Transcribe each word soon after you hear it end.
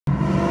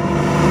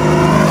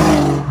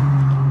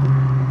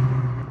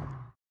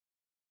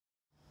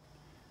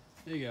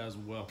Hey guys,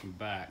 welcome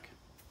back.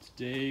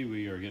 Today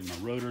we are getting my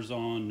rotors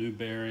on, new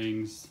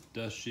bearings,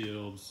 dust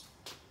shields,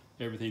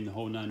 everything the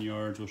whole 9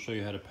 yards. We'll show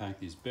you how to pack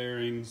these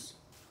bearings.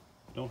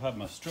 Don't have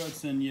my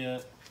struts in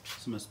yet,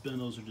 so my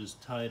spindles are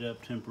just tied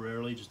up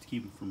temporarily just to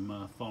keep them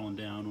from falling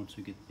down once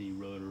we get the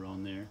rotor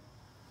on there.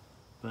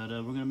 But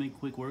we're going to make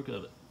quick work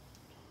of it.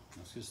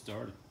 Let's get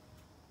started.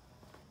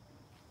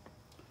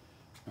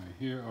 All right,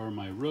 here are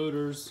my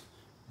rotors.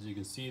 As you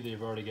can see,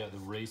 they've already got the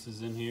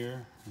races in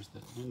here. There's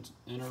the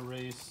inner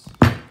race.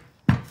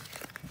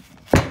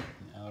 The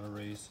outer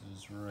race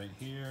is right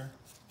here.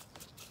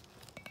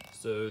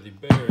 So the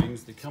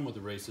bearings that come with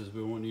the races,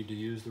 we won't need to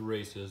use the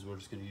races. We're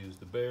just going to use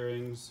the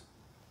bearings.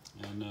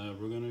 And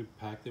we're going to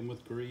pack them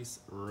with grease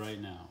right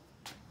now.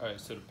 All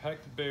right, so to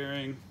pack the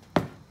bearing,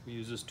 we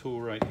use this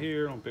tool right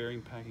here on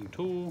bearing packing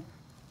tool.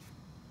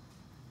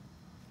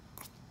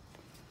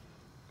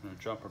 We're going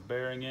to drop our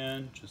bearing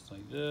in just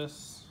like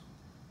this.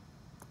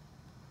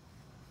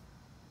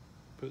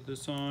 Put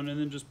this on and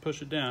then just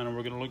push it down, and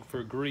we're going to look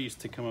for grease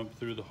to come up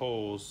through the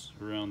holes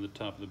around the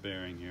top of the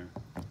bearing here,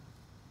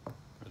 or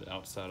the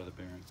outside of the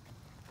bearing.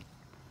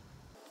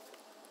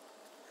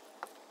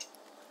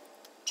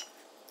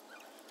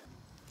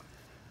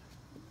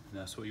 And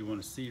that's what you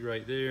want to see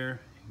right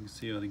there. You can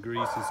see how the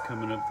grease is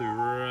coming up through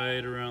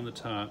right around the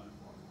top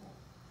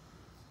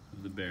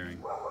of the bearing.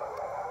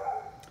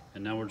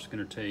 And now we're just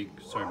going to take,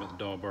 sorry about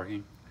the dog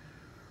barking,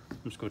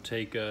 I'm just going to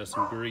take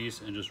some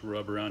grease and just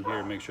rub around here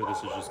and make sure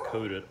this is just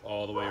coated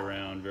all the way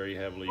around very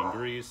heavily in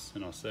grease,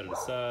 and I'll set it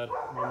aside.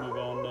 We'll move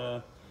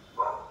on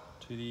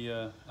to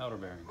the outer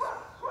bearings.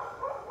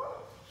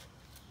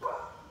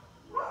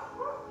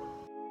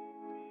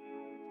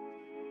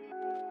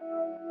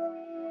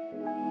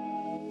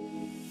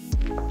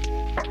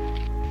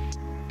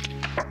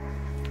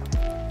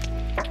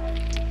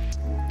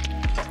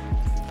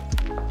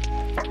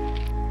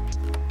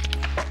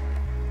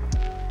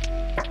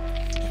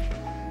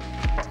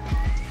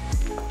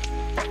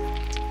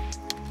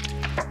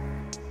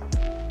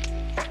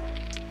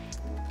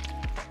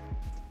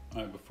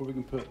 All right, before we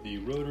can put the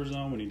rotors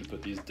on, we need to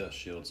put these dust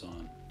shields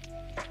on.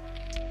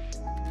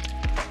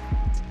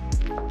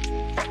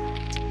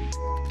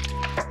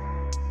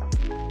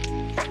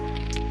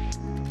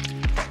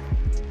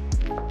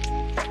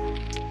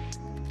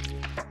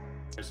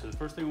 Okay, so the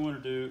first thing we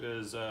want to do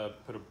is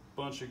put a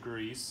bunch of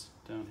grease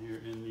down here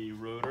in the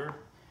rotor.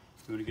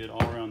 You want to get it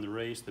all around the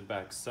race, the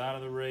back side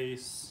of the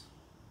race.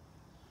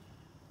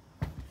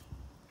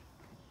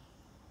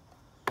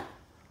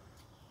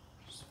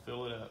 Just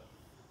fill it up.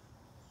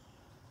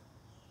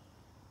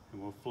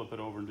 And we'll flip it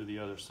over and do the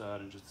other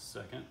side in just a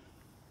second.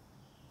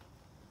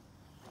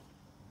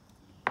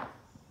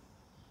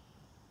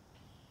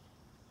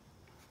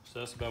 So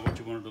that's about what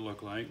you want it to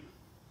look like.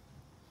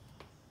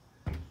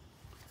 We're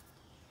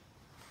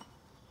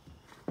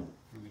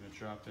going to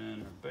drop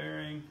in our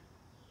bearing.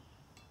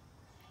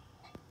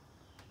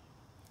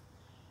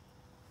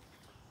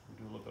 We'll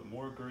do a little bit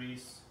more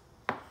grease.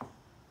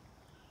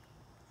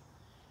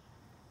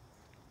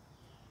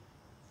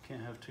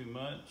 Can't have too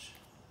much.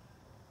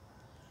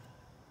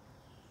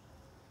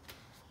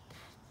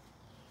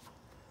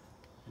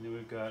 And then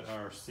we've got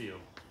our seal.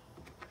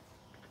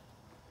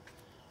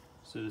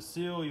 So the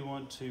seal you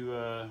want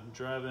to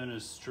drive in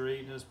as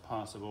straight as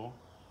possible.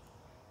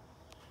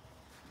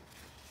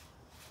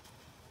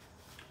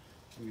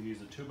 I'm going to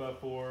use a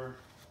 2x4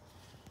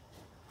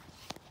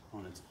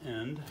 on its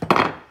end.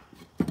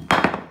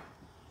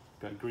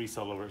 Got grease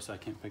all over it, so I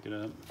can't pick it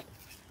up.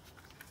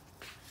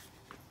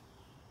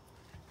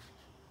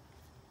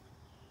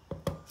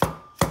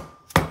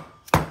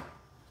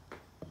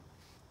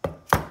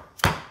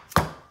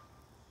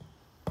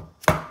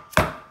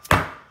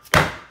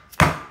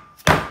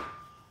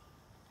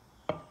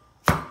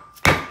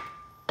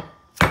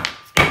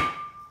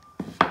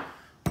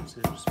 So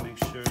just make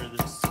sure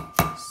that's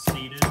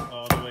seated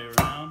all the way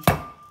around.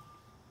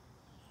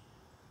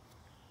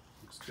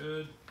 Looks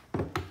good.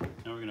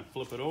 Now we're going to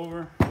flip it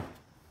over.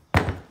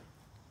 And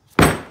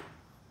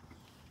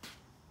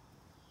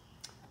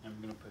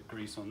we're going to put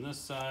grease on this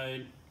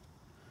side,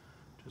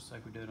 just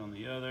like we did on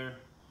the other.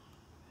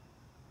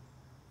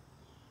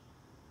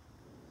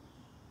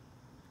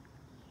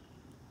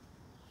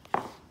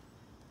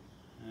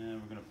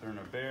 And we're going to put in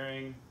our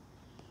bearing.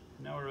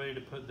 Now we're ready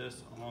to put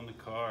this on the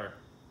car.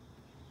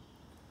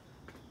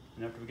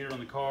 And after we get it on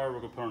the car, we're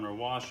going to put on our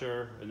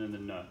washer and then the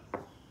nut.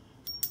 Okay.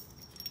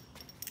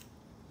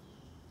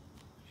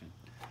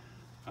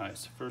 All right,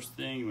 so first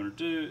thing you want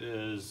to do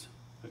is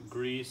put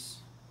grease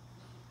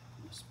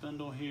on the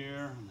spindle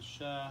here, on the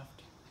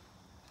shaft.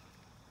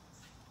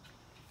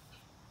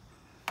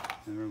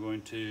 And we're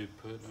going to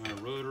put our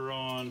rotor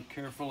on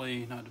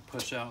carefully, not to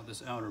push out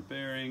this outer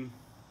bearing.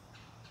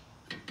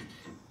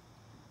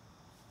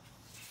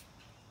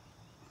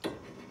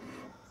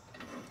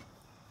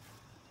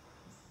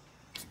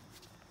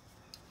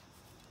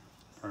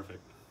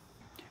 Perfect.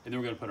 And then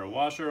we're going to put our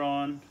washer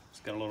on. It's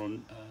got a little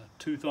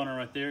tooth on it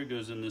right there. It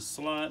goes in this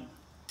slot.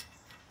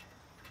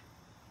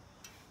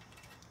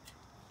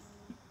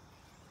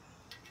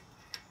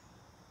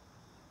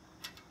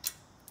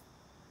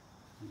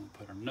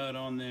 nut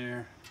on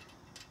there.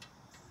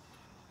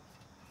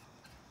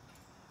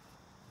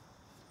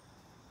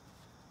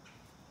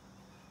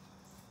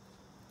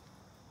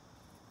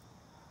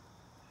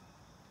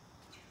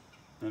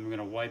 Then we're going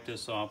to wipe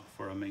this off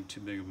before I make too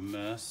big of a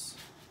mess.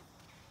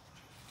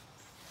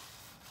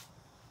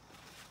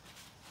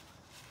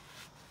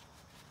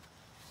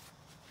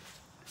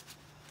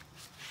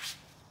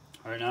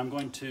 All right, now I'm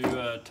going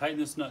to tighten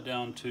this nut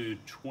down to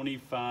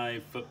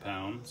 25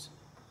 foot-pounds.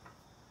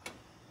 This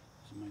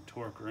is my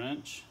torque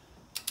wrench.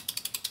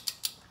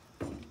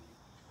 There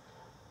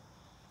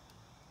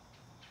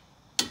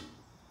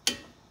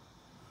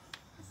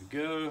we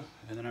go.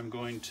 And then I'm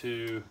going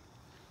to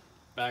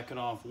back it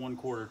off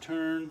 1/4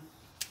 turn.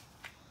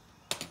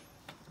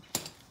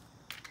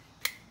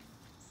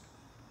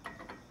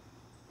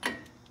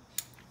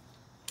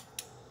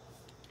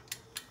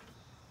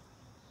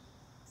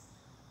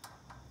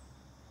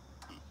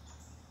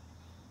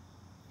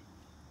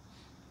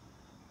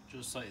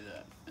 Just like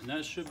that. And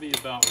that should be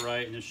about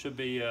right. And it should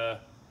be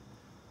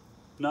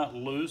not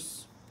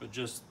loose, but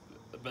just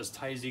as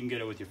tight as you can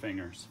get it with your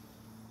fingers.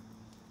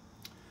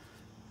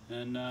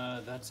 And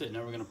that's it.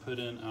 Now we're going to put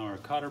in our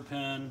cotter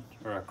pin,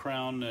 or our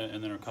crown,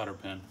 and then our cotter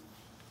pin.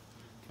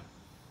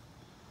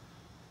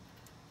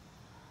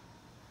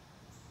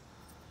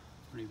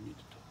 Don't even need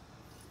to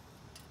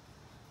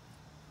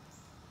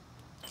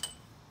talk.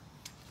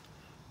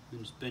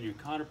 Then spin your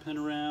cotter pin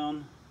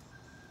around.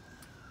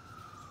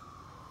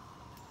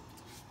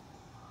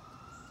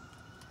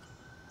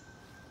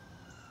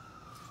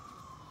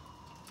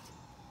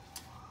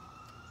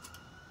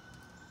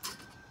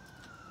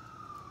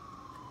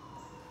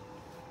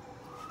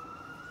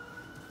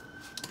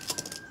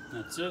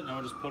 That's it. Now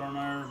we'll just put on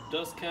our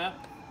dust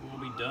cap and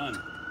we'll be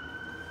done.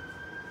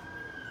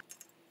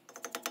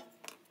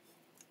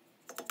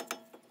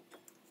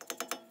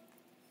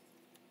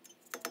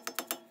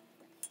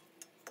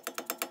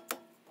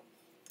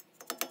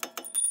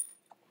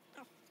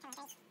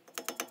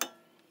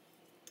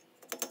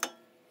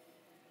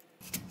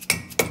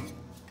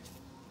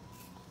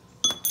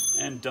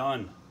 And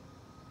done.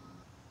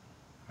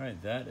 All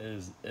right, that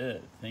is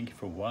it. Thank you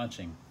for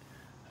watching.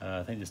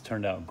 I think this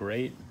turned out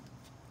great.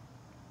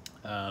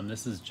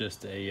 This is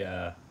just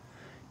a,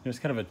 it's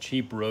kind of a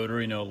cheap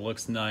rotor. You know, it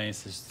looks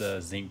nice. It's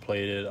zinc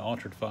plated.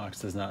 Altered Fox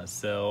does not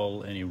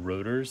sell any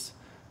rotors,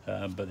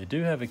 but they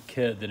do have a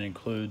kit that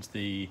includes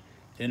the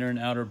inner and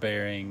outer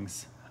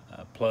bearings,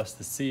 plus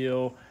the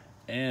seal,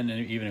 and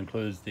it even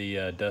includes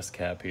the dust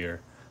cap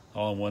here,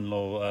 all in one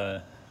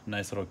little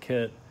nice little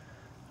kit.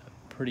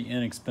 Pretty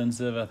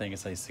inexpensive. I think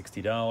it's like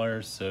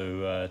 $60.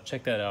 So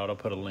check that out. I'll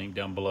put a link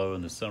down below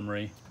in the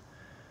summary.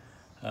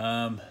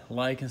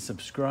 Like and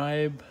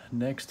subscribe.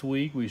 Next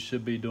week we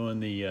should be doing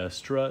the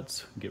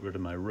struts. Get rid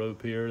of my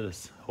rope here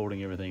that's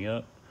holding everything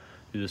up.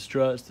 Do the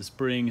struts, the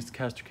springs,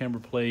 caster camber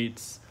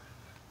plates,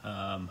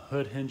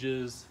 hood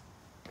hinges,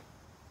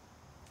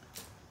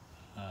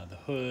 the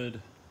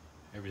hood,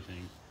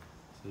 everything.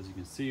 So as you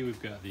can see,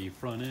 we've got the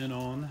front end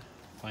on,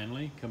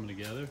 finally coming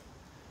together.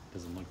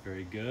 Doesn't look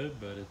very good,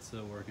 but it's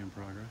a work in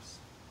progress.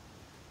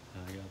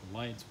 I got the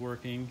lights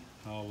working.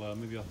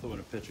 Maybe I'll throw in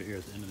a picture here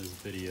at the end of this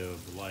video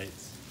of the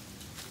lights.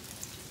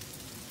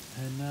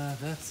 And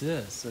that's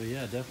it. So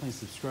yeah, definitely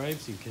subscribe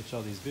so you can catch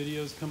all these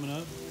videos coming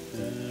up.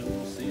 And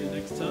we'll see you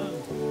next time.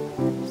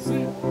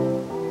 See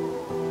ya.